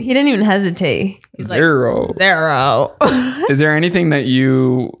really fun. He didn't even hesitate. He's like, 0. 0. Is there anything that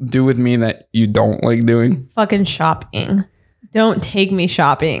you do with me that you don't like doing? Fucking shopping. Don't take me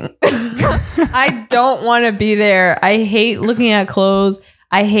shopping. I don't want to be there. I hate looking at clothes.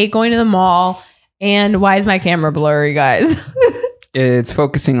 I hate going to the mall. And why is my camera blurry, guys? It's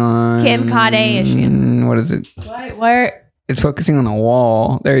focusing on... Kim Kardashian. What is it? Why? It's focusing on the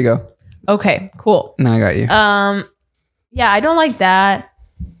wall. There you go. Okay, cool. Now I got you. Yeah, I don't like that.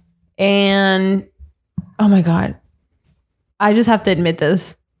 And oh my God. I just have to admit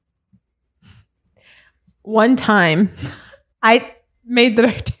this. One time, I made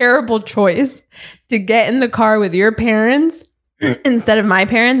the terrible choice to get in the car with your parents instead of my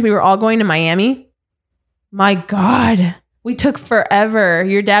parents. We were all going to Miami. My God. We took forever.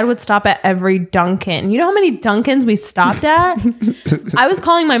 Your dad would stop at every Dunkin'. You know how many Dunkins we stopped at? I was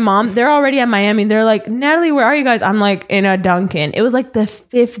calling my mom. They're already at Miami. They're like, Natalie, where are you guys? I'm like, in a Dunkin'. It was like the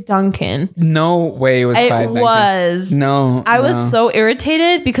 5th Dunkin'. No way it was 5 It Dunkin'. was. No. I was so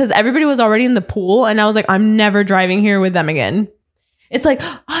irritated because everybody was already in the pool. And I was like, I'm never driving here with them again. It's like,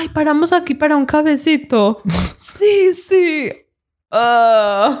 ay, paramos aquí para un cafecito. Sí, sí.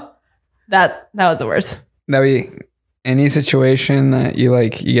 That was the worst. Any situation that you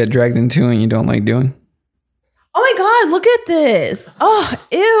get dragged into and you don't like doing? Oh my God, look at this. Oh,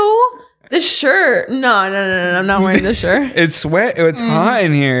 ew. The shirt. No, I'm not wearing the shirt. It's sweat. It's hot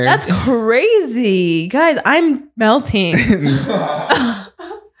in here. That's crazy. Guys, I'm melting.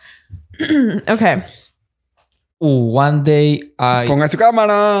 Okay. One day Ponga su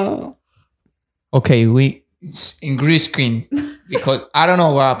cámara. Okay, it's in green screen because I don't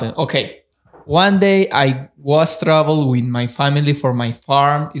know what happened. Okay. One day I was travel with my family for my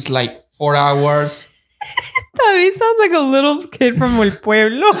farm. It's like 4 hours. David sounds like a little kid from El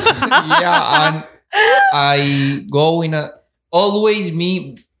Pueblo. Yeah, and I go in always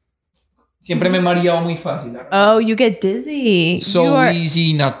me. Siempre me mareaba muy fácil. Oh, you get dizzy. So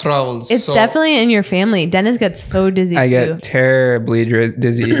easy in a travel. It's definitely in your family. Dennis gets so dizzy I too. get terribly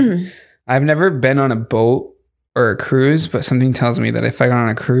dizzy. I've never been on a boat or a cruise, but something tells me that if I got on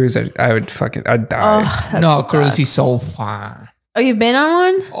a cruise, I'd die. Oh, No, cruise is so fun. Oh, you've been on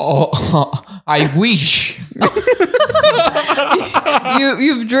one? Oh, I wish.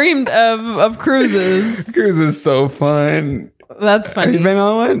 You've dreamed of cruises. Cruise is so fun. That's Have funny. you been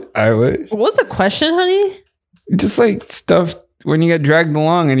on one? I wish. What was the question, honey? Just like stuff when you get dragged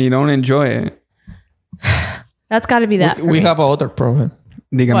along and you don't enjoy it. That's got to be that. We have another problem.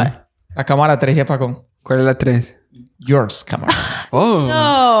 Dígame. What? La cámara 3 ya apagó. ¿Cuál es la 3? Yours camera. Oh.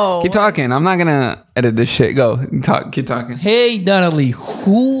 No. Keep talking. I'm not going to edit this shit. Go. Keep talking. Hey, Natalie,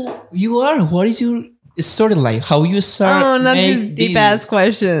 who you are? What is your story like? How you start Oh, not make these deep ass videos?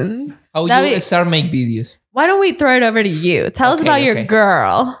 questions. How David, you start make videos? why don't we throw it over to you? Tell us Okay, about your okay.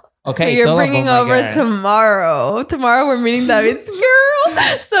 girl. Okay, Who you're tell bringing about my over girl. tomorrow. Tomorrow we're meeting David's girl.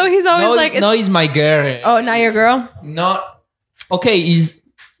 So he's always No, like, no, it's my girl. oh, not your girl? Not okay. Is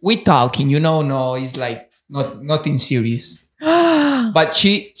we talking? You know, no, it's like nothing serious. But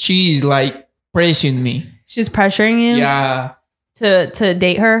she is like pressing me. She's pressuring you Yeah, to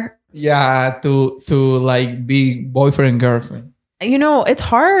date her. yeah. To like be boyfriend girlfriend. You know, it's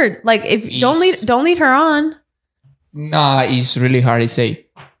hard. Like if don't lead her on. Nah, it's really hard to say.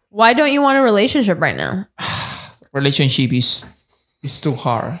 Why don't you want a relationship right now? Relationship is too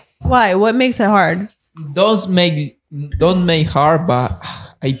hard. Why? What makes it hard? Don't make hard, but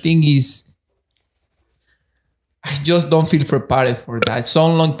I think I just don't feel prepared for that. So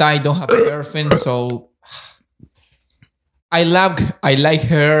long time I don't have a girlfriend, so I like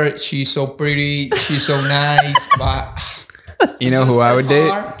her. She's so pretty. She's so nice, but You know who I would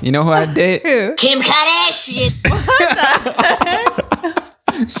date? You know who I'd date? Who? Kim Kardashian.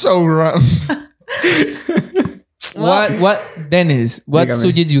 So wrong. What, Dennis, what Dígame.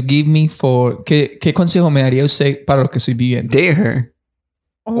 suggest you give me for, ¿qué consejo me daría usted para lo que estoy viviendo? Date her.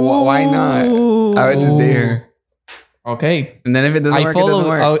 Why not? I would just date her. Okay. And then if it doesn't work, it doesn't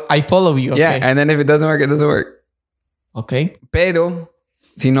work. I follow you. Okay. Yeah, and then if it doesn't work, it doesn't work. Okay. Pero,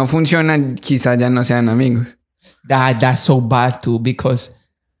 si no funciona, quizás ya no sean amigos. That's so bad too, because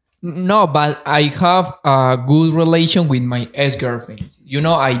no, but I have a good relation with my ex-girlfriend. You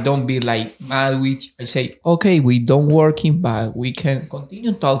know, I don't be like mad with. I say, okay, we don't working, but we can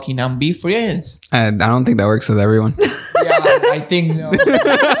continue talking and be friends. I don't think that works with everyone. Yeah, I think no.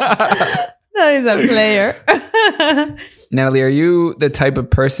 No, he's a player. Natalie, are you the type of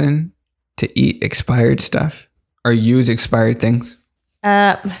person to eat expired stuff or use expired things?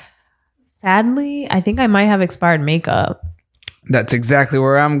 Sadly, I think I might have expired makeup. That's exactly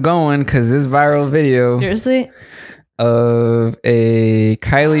where I'm going, because this viral video Seriously? of a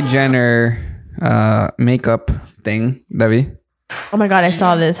Kylie Jenner makeup thing, Debbie. Oh my God, I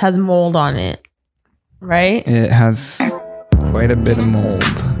saw this. Has mold on it. Right? It has quite a bit of mold.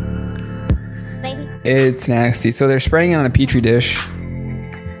 It's nasty. So they're spraying it on a petri dish.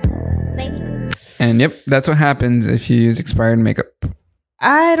 And yep, that's what happens if you use expired makeup.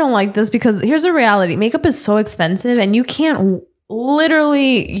 I don't like this because here's the reality. Makeup is so expensive and you can't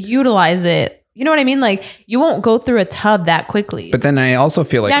literally utilize it. You know what I mean? Like, you won't go through a tub that quickly. But then I also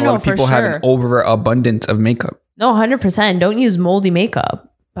feel like a lot of people have an overabundance of makeup. No, 100%. Don't use moldy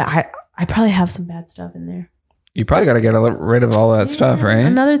makeup. But I probably have some bad stuff in there. You probably got to get rid of all that stuff, right?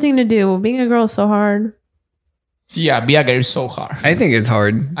 Another thing to do. Being a girl is so hard. Yeah, be a girl is so hard. I think it's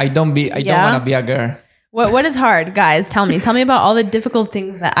hard. I don't want to be a girl. What is hard, guys? Tell me about all the difficult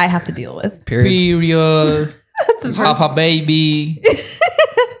things that I have to deal with. Period. Have a baby.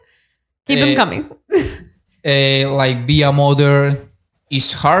 Keep them coming. Like be a mother.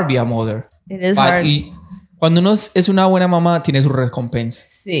 It's hard be a mother. It is hard. Cuando uno es una buena mamá, tiene su recompensa.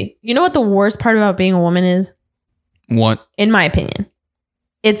 See, you know what the worst part about being a woman is? What? In my opinion,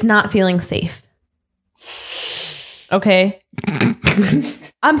 it's not feeling safe. Okay.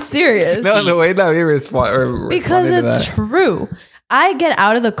 I'm serious. No, the way that we respond. Because it's true. I get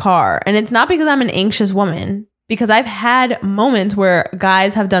out of the car and it's not because I'm an anxious woman, because I've had moments where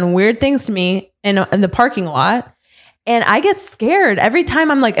guys have done weird things to me in the parking lot. And I get scared every time.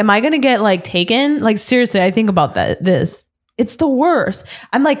 I'm like, am I going to get like taken? Like, seriously, I think about this. It's the worst.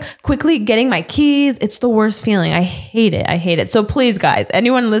 I'm like quickly getting my keys. It's the worst feeling. I hate it. So please, guys,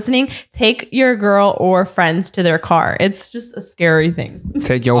 anyone listening, take your girl or friends to their car. It's just a scary thing.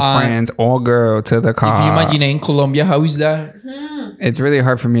 Take your friends or girl to the car. If you imagine in Colombia, how is that? It's really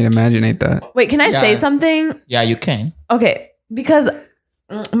hard for me to imagine that. Wait, can I say something? Yeah, you can. Okay, because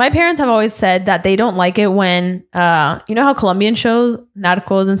my parents have always said that they don't like it when, you know how Colombian shows,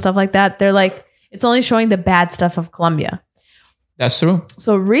 narcos and stuff like that, they're like, it's only showing the bad stuff of Colombia. That's true.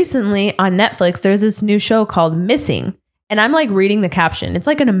 So recently on Netflix, there's this new show called Missing. And I'm like reading the caption. It's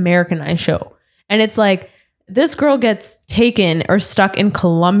like an Americanized show. And it's like, this girl gets taken or stuck in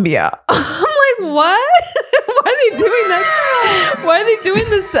Colombia. I'm like, what? Why are they doing that? Why are they doing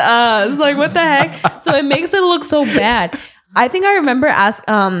this to us? Like, what the heck? So it makes it look so bad. I think I remember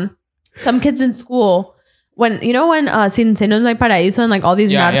some kids in school when Sin Senos No Hay Paraíso and like all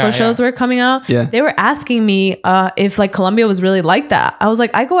these narco shows were coming out. Yeah. They were asking me if like Colombia was really like that. I was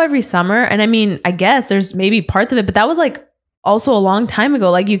like, I go every summer, and I mean, I guess there's maybe parts of it, but that was like also a long time ago.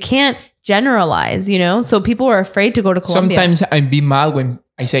 Like, you can't generalize, you know? So people were afraid to go to Colombia. Sometimes I be mad when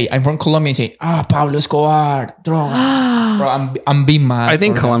I say I'm from Colombia and say, Pablo Escobar, droga. Bro, I'm being mad. I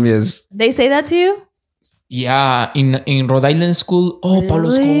think Colombia's... They say that to you? Yeah, in Rhode Island school, Really? Pablo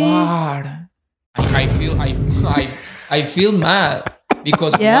Escobar. I feel mad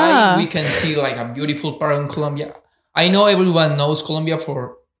because why we can see like a beautiful part in Colombia. I know everyone knows Colombia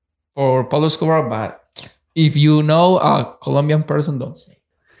for Pablo Escobar, but if you know a Colombian person, don't say.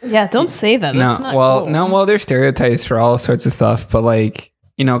 Yeah, don't say that. That's not cool. Well, there's stereotypes for all sorts of stuff, but like,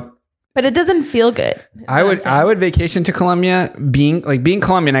 you know, but it doesn't feel good. I would vacation to Colombia. Being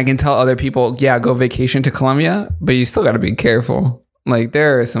Colombian, I can tell other people, yeah, go vacation to Colombia, but you still got to be careful. Like,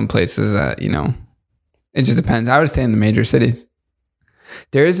 there are some places that, you know, it just depends. I would stay in the major cities.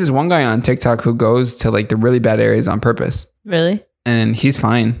 There is this one guy on TikTok who goes to like the really bad areas on purpose. Really? And he's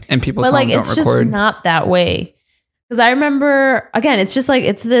fine. And people tell like, him don't record. It's just not that way. Because I remember, again, it's just like,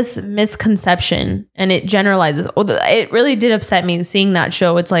 it's this misconception and it generalizes. It really did upset me seeing that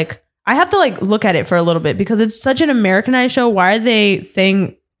show. It's like, I have to like look at it for a little bit because it's such an Americanized show. Why are they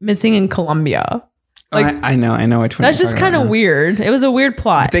saying Missing in Colombia? Like, I know which one. that's just kind of weird. It was a weird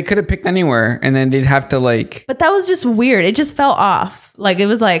plot. They could have picked anywhere, and then they'd have to like. But that was just weird. It just fell off. Like it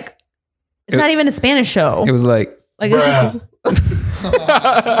was like it's not even a Spanish show. It was like it's just.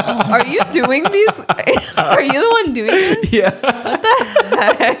 Are you doing these? Are you the one doing this? Yeah. What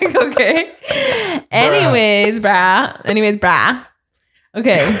the heck? Okay. Anyways, brah.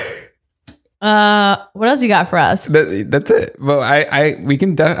 Okay. What else you got for us? That's it. Well, I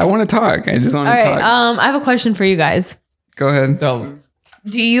want to talk. I just want to talk. I have a question for you guys. Go ahead.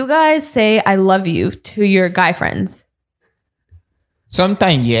 Do you guys say "I love you" to your guy friends?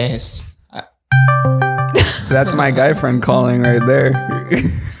 Sometimes yes. That's my guy friend calling right there.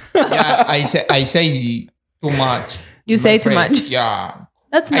 Yeah, I say too much. You say too much? Yeah.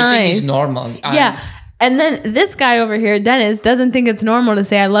 That's nice. I think it's normal. Yeah. And then this guy over here, Dennis, doesn't think it's normal to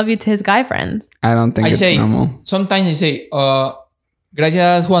say "I love you" to his guy friends. I don't think it's normal. Sometimes I say,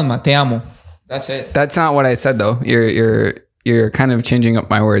 gracias Juanma, te amo. That's it. That's not what I said though. You're kind of changing up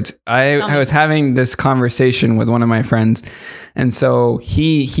my words. I was having this conversation with one of my friends, and so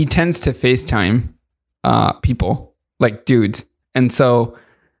he tends to FaceTime people, like dudes. And so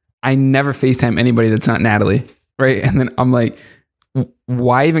I never FaceTime anybody that's not Natalie. Right. And then I'm like,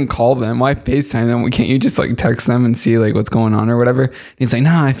 why even call them? Why FaceTime them? Can't you just like text them and see like what's going on or whatever? And he's like,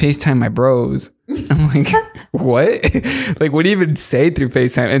 no, I FaceTime my bros. I'm like, what? Like, what do you even say through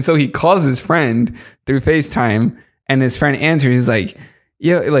FaceTime? And so he calls his friend through FaceTime, and his friend answers. He's like,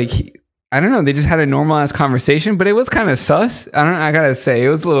 yeah, like, I don't know. They just had a normal ass conversation, but it was kind of sus. I gotta say, it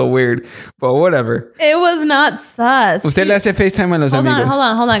was a little weird, but whatever. It was not sus. Usted le hace FaceTime a los amigos.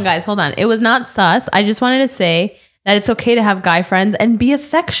 Hold on, guys. Hold on. It was not sus. I just wanted to say that it's okay to have guy friends and be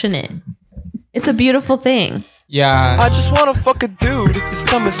affectionate. It's a beautiful thing. Yeah. I just want to fuck a dude. It's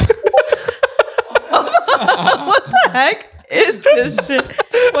coming. What the heck is this shit?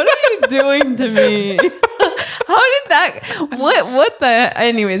 What are you doing to me? How did that? What the?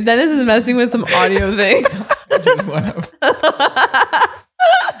 Anyways, Dennis is messing with some audio thing.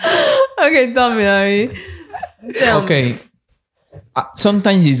 Okay, tell me. Okay.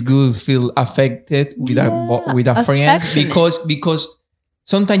 Sometimes it's good to feel affected with a friends because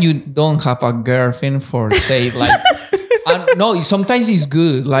sometimes you don't have a girlfriend for say like no, sometimes it's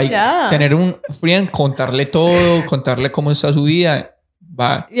good like tener un friend, contarle todo, contarle cómo está su vida.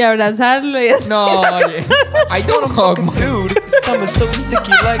 Y abrazarlo y así. No, I don't hug my dude. It's coming so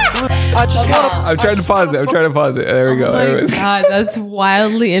sticky like glue. I'm trying to pause it. There we go. Oh my God, that's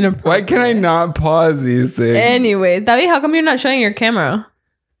wildly inappropriate. Why can I not pause these things? Anyways, David, how come you're not showing your camera?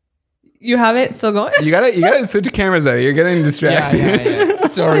 You have it still going? You gotta switch cameras out. You're getting distracted. Yeah.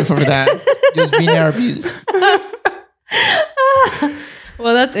 Sorry for that. Just be nervous.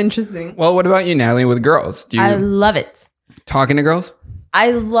 Well, that's interesting. Well, what about you, Natalie, with girls? I love it. Talking to girls?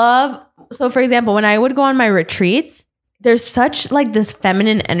 So for example, when I would go on my retreats, there's such like this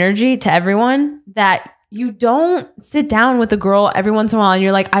feminine energy to everyone that you don't sit down with a girl every once in a while and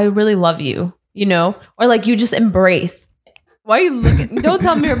you're like, I really love you, you know? Or like you just embrace. Why are you looking? Don't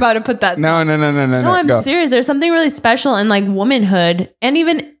tell me you're about to put that. No. No, I'm serious. There's something really special in like womanhood and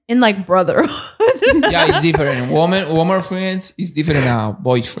even in like brotherhood. Yeah, it's different. Woman friends is different than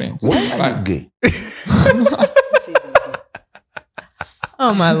boy friends. Why are you gay?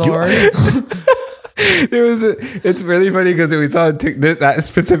 Oh my Lord. It's really funny because we saw that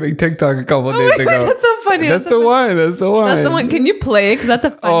specific TikTok a couple days ago. God, that's so funny. That's the one. That's the one. Can you play it? Because that's a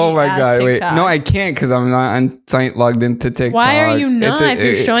funny Oh my God. TikTok. Wait. No, I can't because I'm not logged into TikTok. Why are you not if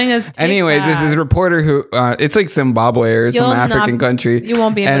you're showing us TikTok? Anyways, this is a reporter who, it's like Zimbabwe or some African country. You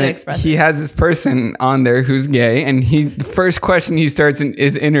won't be able to express He it. has this person on there who's gay. And the first question he starts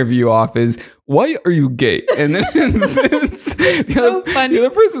his interview off is, why are you gay? And then the other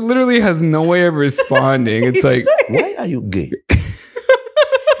person literally has no way of responding. It's like, why are you gay?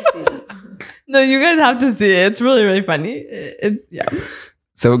 No, you guys have to see it. It's really, really funny. Yeah.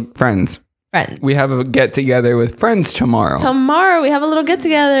 So friends. We have a get together with friends tomorrow. Tomorrow we have a little get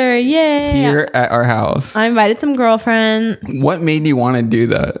together. Yay. Here at our house. I invited some girlfriends. What made you want to do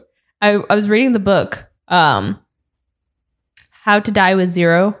that? I was reading the book, How to Die with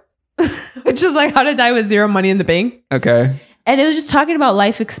Zero. Which is like how to die with zero money in the bank. Okay. And it was just talking about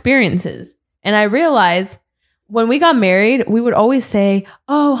life experiences. And I realized when we got married, we would always say,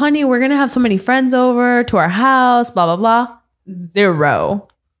 oh, honey, we're going to have so many friends over to our house, blah, blah, blah. Zero.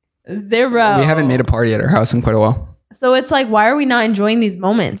 We haven't made a party at our house in quite a while. So it's like, why are we not enjoying these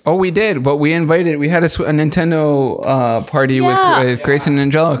moments? Oh, we did. But we had a Nintendo party with Grace and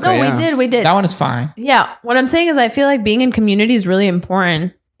Angelica. No, we did. That one is fine. Yeah. What I'm saying is I feel like being in community is really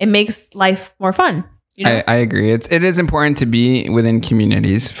important. It makes life more fun. You know? I agree. It is important to be within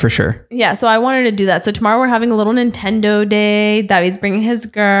communities for sure. Yeah, so I wanted to do that. So tomorrow we're having a little Nintendo day. David's bringing his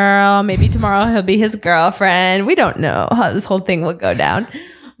girl. Maybe tomorrow he'll be his girlfriend. We don't know how this whole thing will go down.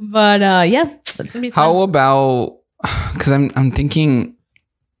 But yeah, it's going to be fun. How about, because I'm thinking,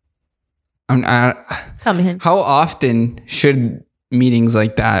 Tell me, how often should meetings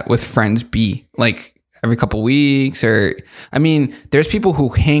like that with friends be? Like every couple weeks? Or, I mean, there's people who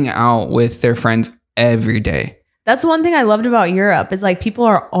hang out with their friends every day. That's one thing I loved about Europe is like people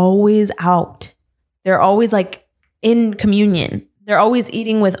are always out. They're always like in communion. They're always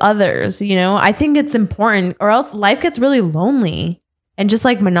eating with others, you know? I think it's important or else life gets really lonely and just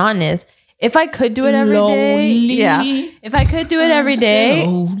like monotonous. If I could do it every day, yeah. If I could do it every day,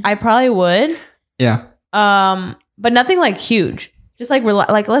 I probably would. Yeah. But nothing like huge. Just like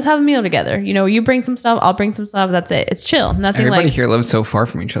let's have a meal together. You know, you bring some stuff, I'll bring some stuff. That's it. It's chill. Nothing. Everybody like here lives so far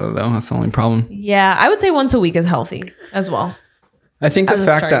from each other, though. That's the only problem. Yeah, I would say once a week is healthy as well. I think the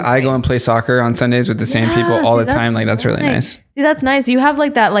fact that I go and play soccer on Sundays with the same people all the time, like that's really nice. See, that's nice. You have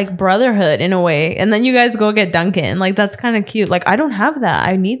like that like brotherhood in a way, and then you guys go get Dunkin'. Like that's kind of cute. Like I don't have that.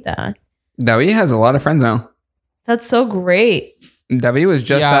 I need that. Davi has a lot of friends now. That's so great. Davi was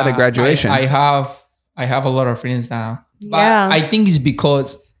just out of graduation. I have a lot of friends now. But Yeah. I think it's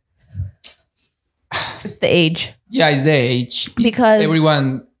because It's the age. yeah, it's the age. Because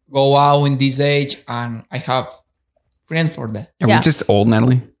everyone go out in this age, and I have friends for that. Are we just old,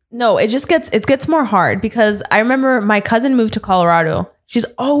 Natalie? No, it gets more hard because I remember my cousin moved to Colorado. She's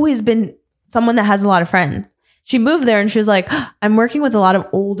always been someone that has a lot of friends. She moved there and she was like, I'm working with a lot of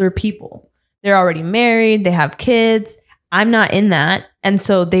older people. They're already married. They have kids. I'm not in that. And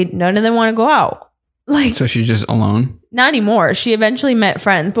so none of them want to go out. Like, So she's just alone? not anymore. She eventually met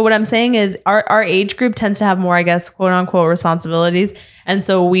friends. But what I'm saying is our age group tends to have more, I guess, quote unquote responsibilities. And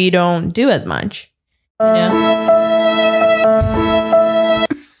so we don't do as much. You know?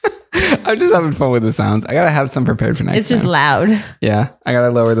 I'm just having fun with the sounds. I got to have some prepared for next time. It's just loud. Yeah, I got to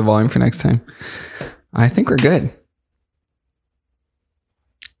lower the volume for next time. I think we're good.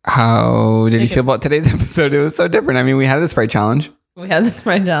 How did you feel about today's episode? It was so different. I mean, we had this Sprite challenge. We had the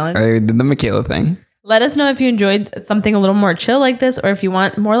Sprite challenge. I did the Mikayla thing. Let us know if you enjoyed something a little more chill like this, or if you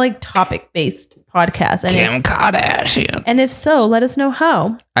want more like topic-based podcasts. And Kardashian. And if so, let us know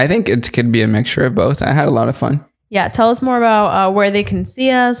how. I think it could be a mixture of both. I had a lot of fun. Yeah, tell us more about where they can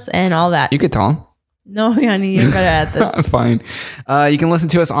see us and all that. You could tell them. No, honey, you're better at this. Fine. You can listen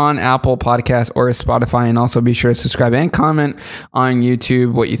to us on Apple Podcasts or Spotify, and also be sure to subscribe and comment on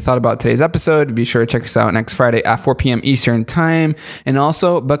YouTube what you thought about today's episode. Be sure to check us out next Friday at 4 p.m. Eastern Time, and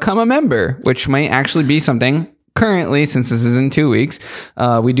also become a member, which might actually be something currently, since this is in 2 weeks.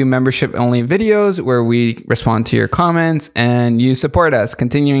 We do membership only videos where we respond to your comments and you support us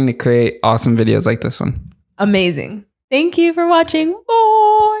continuing to create awesome videos like this one. Amazing. Thank you for watching.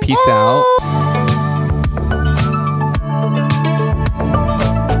 Bye. Peace out.